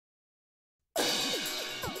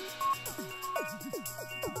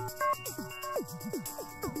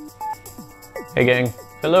Hey gang,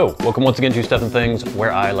 hello. Welcome once again to Stuff and Things,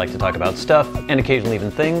 where I like to talk about stuff and occasionally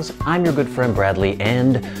even things. I'm your good friend Bradley,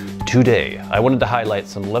 and today I wanted to highlight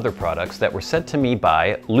some leather products that were sent to me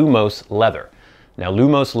by Lumos Leather. Now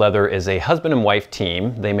Lumos Leather is a husband and wife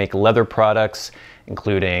team. They make leather products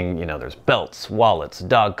including, there's belts, wallets,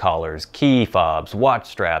 dog collars, key fobs, watch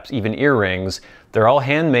straps, even earrings. They're all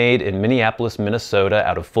handmade in Minneapolis, Minnesota,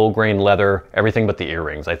 out of full grain leather, everything but the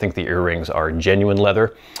earrings. I think the earrings are genuine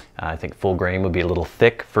leather. I think full grain would be a little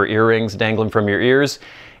thick for earrings dangling from your ears.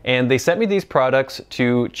 And they sent me these products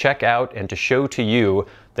to check out and to show to you.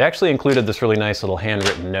 They actually included this really nice little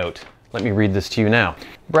handwritten note. Let me read this to you now.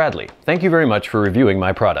 Bradley, thank you very much for reviewing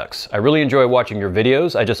my products. I really enjoy watching your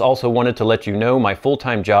videos. I just also wanted to let you know my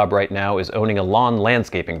full-time job right now is owning a lawn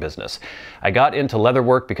landscaping business. I got into leather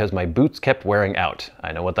work because my boots kept wearing out.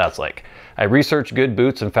 I know what that's like. I researched good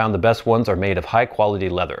boots and found the best ones are made of high-quality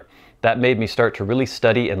leather. That made me start to really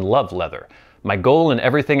study and love leather. My goal in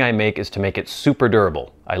everything I make is to make it super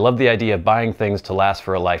durable. I love the idea of buying things to last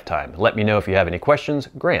for a lifetime. Let me know if you have any questions.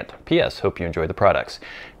 Grant. P.S. Hope you enjoy the products.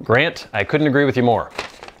 Grant, I couldn't agree with you more.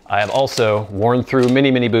 I have also worn through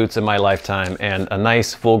many boots in my lifetime, and a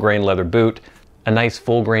nice full grain leather boot, a nice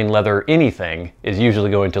full grain leather anything is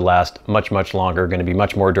usually going to last much longer, going to be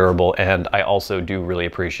much more durable, and I also do really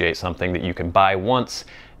appreciate something that you can buy once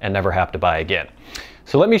and never have to buy again.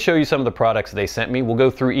 So let me show you some of the products they sent me. We'll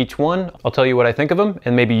go through each one. I'll tell you what I think of them,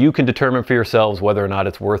 and maybe you can determine for yourselves whether or not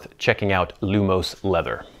it's worth checking out Lumos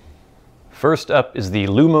Leather. First up is the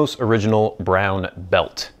Lumos Original Brown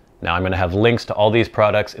Belt. Now I'm going to have links to all these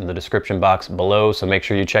products in the description box below, so make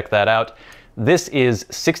sure you check that out. This is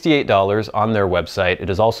 $68 on their website. It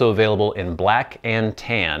is also available in black and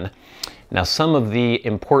tan. Now some of the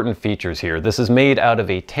important features here. This is made out of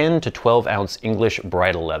a 10 to 12 ounce English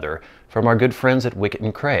bridle leather from our good friends at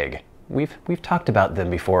Wickett & Craig. We've talked about them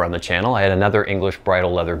before on the channel. I had another English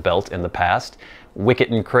bridle leather belt in the past.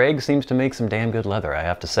 Wickett & Craig seems to make some damn good leather, I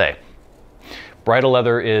have to say. Bridle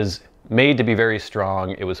leather is made to be very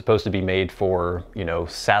strong. It was supposed to be made for,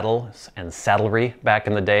 saddles and saddlery back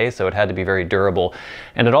in the day, so it had to be very durable.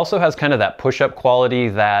 And it also has kind of that push-up quality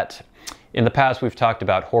that in the past we've talked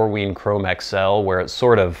about Horween Chrome XL, where it's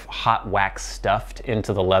sort of hot wax stuffed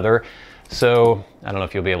into the leather. So I don't know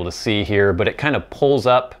if you'll be able to see here, but it kind of pulls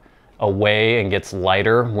up away and gets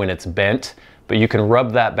lighter when it's bent. But you can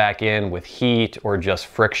rub that back in with heat or just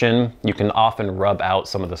friction. You can often rub out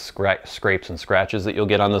some of the scrapes and scratches that you'll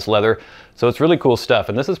get on this leather. So it's really cool stuff.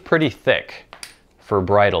 And this is pretty thick for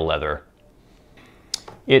bridle leather.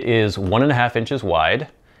 It is 1.5 inches wide,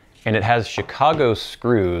 and it has Chicago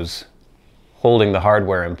screws holding the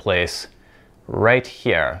hardware in place right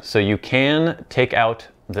here. So you can take out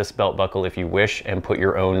this belt buckle if you wish and put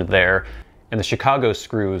your own there. And the Chicago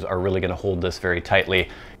screws are really going to hold this very tightly.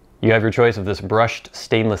 You have your choice of this brushed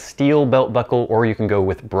stainless steel belt buckle, or you can go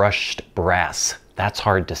with brushed brass. That's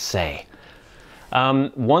hard to say.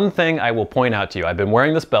 One thing I will point out to you, I've been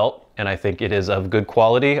wearing this belt and I think it is of good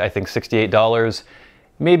quality. I think $68,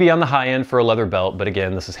 maybe on the high end for a leather belt, but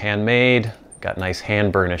again, this is handmade, got nice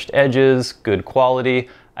hand burnished edges, good quality.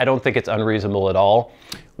 I don't think it's unreasonable at all.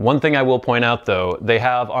 One thing I will point out though, they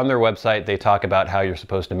have on their website, they talk about how you're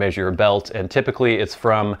supposed to measure your belt, and typically it's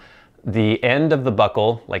from the end of the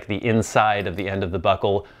buckle, like the inside of the end of the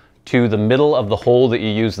buckle, to the middle of the hole that you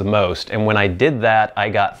use the most. And when I did that, I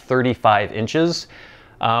got 35 inches,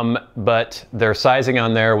 but their sizing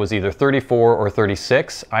on there was either 34 or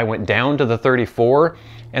 36. I went down to the 34,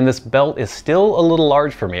 and this belt is still a little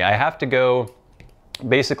large for me. I have to go,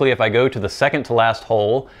 basically if I go to the second to last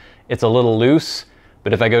hole, it's a little loose,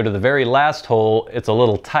 but if I go to the very last hole, it's a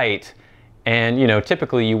little tight. And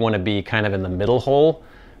typically you want to be kind of in the middle hole.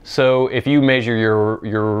 So if you measure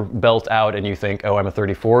your belt out and you think, oh, I'm a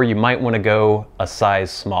 34, you might want to go a size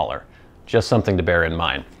smaller. Just something to bear in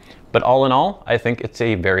mind. But all in all, I think it's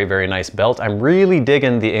a very nice belt. I'm really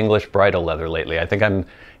digging the English bridle leather lately. I think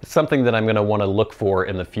it's something that I'm going to want to look for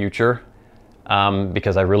in the future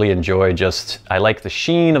because I really enjoy I like the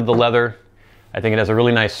sheen of the leather. I think it has a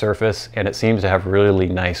really nice surface, and it seems to have really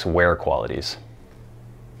nice wear qualities.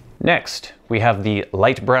 Next, we have the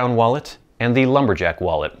light brown wallet and the lumberjack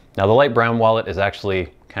wallet. Now the light brown wallet is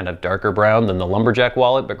actually kind of darker brown than the lumberjack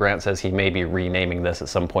wallet, but Grant says he may be renaming this at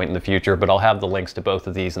some point in the future, but I'll have the links to both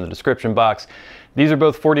of these in the description box. These are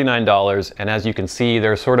both $49, and as you can see,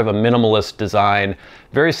 they're sort of a minimalist design,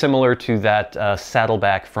 very similar to that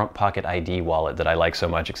saddleback front pocket ID wallet that I like so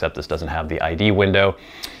much, except this doesn't have the ID window.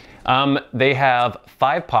 They have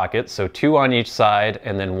 5 pockets, so 2 on each side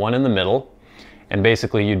and then 1 in the middle. And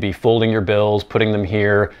basically you'd be folding your bills, putting them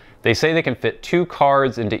here. They say they can fit 2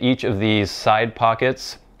 cards into each of these side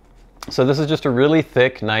pockets. So this is just a really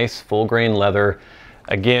thick, nice, full grain leather.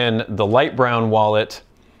 Again, the light brown wallet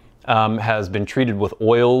has been treated with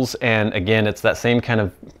oils, and again, it's that same kind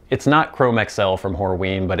of, it's not Chrome XL from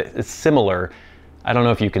Horween, but it's similar. I don't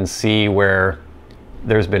know if you can see where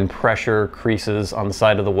there's been pressure creases on the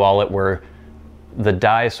side of the wallet where the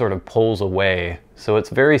die sort of pulls away. So it's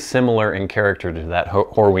very similar in character to that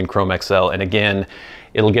Horween Chrome XL. And again,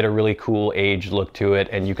 it'll get a really cool aged look to it,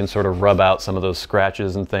 and you can sort of rub out some of those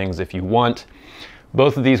scratches and things if you want.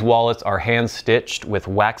 Both of these wallets are hand stitched with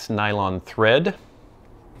wax nylon thread.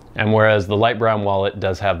 And whereas the light brown wallet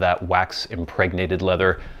does have that wax impregnated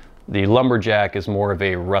leather, the lumberjack is more of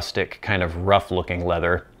a rustic, kind of rough looking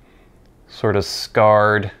leather. Sort of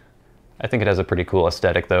scarred. I think it has a pretty cool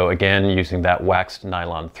aesthetic though, again, using that waxed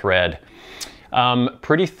nylon thread.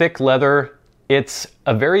 Pretty thick leather. It's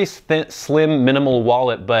a very slim, minimal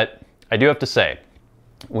wallet, but I do have to say,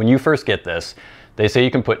 when you first get this, they say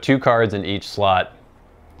you can put 2 cards in each slot.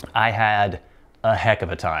 I had a heck of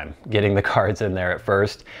a time getting the cards in there at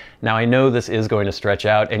first. Now I know this is going to stretch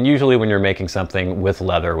out, and usually when you're making something with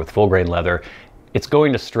leather, with full grain leather, it's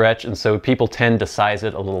going to stretch, and so people tend to size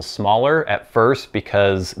it a little smaller at first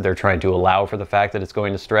because they're trying to allow for the fact that it's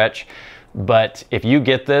going to stretch. But if you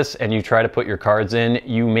get this and you try to put your cards in,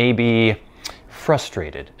 you may be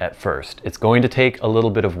frustrated at first. It's going to take a little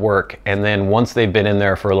bit of work, and then once they've been in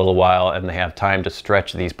there for a little while and they have time to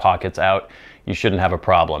stretch these pockets out, you shouldn't have a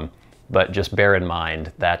problem. But just bear in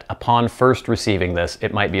mind that upon first receiving this,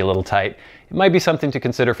 it might be a little tight. It might be something to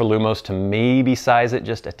consider for Lumos to maybe size it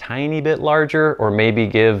just a tiny bit larger, or maybe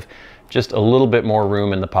give just a little bit more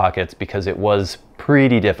room in the pockets, because it was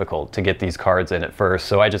pretty difficult to get these cards in at first.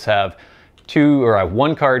 So I just have I have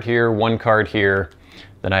 1 card here, 1 card here,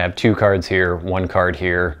 then I have 2 cards here, 1 card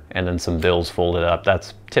here, and then some bills folded up.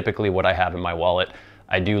 That's typically what I have in my wallet.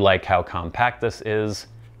 I do like how compact this is.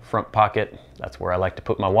 Front pocket, that's where I like to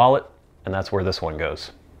put my wallet, and that's where this one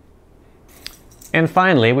goes. And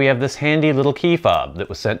finally, we have this handy little key fob that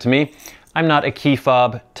was sent to me. I'm not a key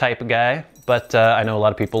fob type of guy, but I know a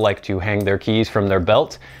lot of people like to hang their keys from their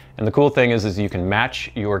belt. And the cool thing is you can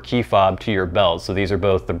match your key fob to your belt. So these are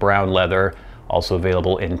both the brown leather, also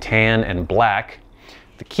available in tan and black.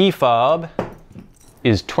 The key fob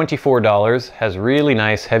is $24, has really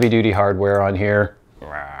nice heavy duty hardware on here.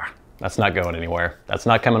 That's not going anywhere. That's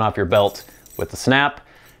not coming off your belt with the snap,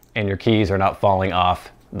 and your keys are not falling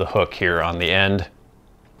off the hook here on the end.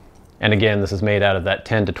 And again, this is made out of that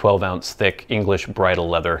 10 to 12 ounce thick English bridle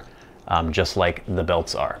leather, just like the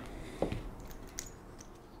belts are.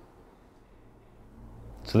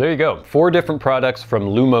 So there you go, 4 different products from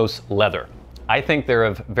Lumos Leather. I think they're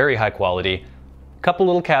of very high quality. Couple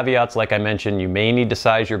little caveats, like I mentioned, you may need to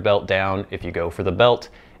size your belt down if you go for the belt,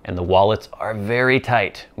 and the wallets are very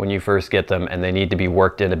tight when you first get them, and they need to be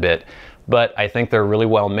worked in a bit. But I think they're really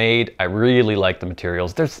well made. I really like the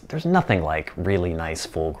materials. There's nothing like really nice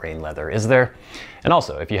full grain leather, is there? And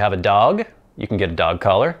also, if you have a dog, you can get a dog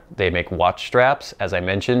collar. They make watch straps. As I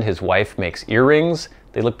mentioned, his wife makes earrings.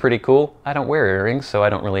 They look pretty cool. I don't wear earrings, so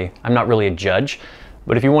I'm not really a judge.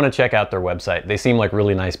 But if you want to check out their website, they seem like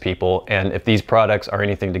really nice people. And if these products are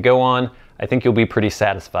anything to go on, I think you'll be pretty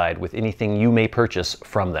satisfied with anything you may purchase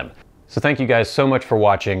from them. So thank you guys so much for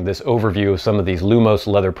watching this overview of some of these Lumos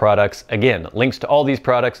leather products. Again, links to all these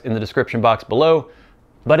products in the description box below.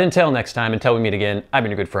 But until next time, until we meet again, I've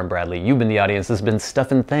been your good friend Bradley. You've been the audience. This has been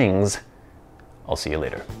Stuff and Things. I'll see you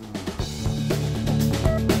later.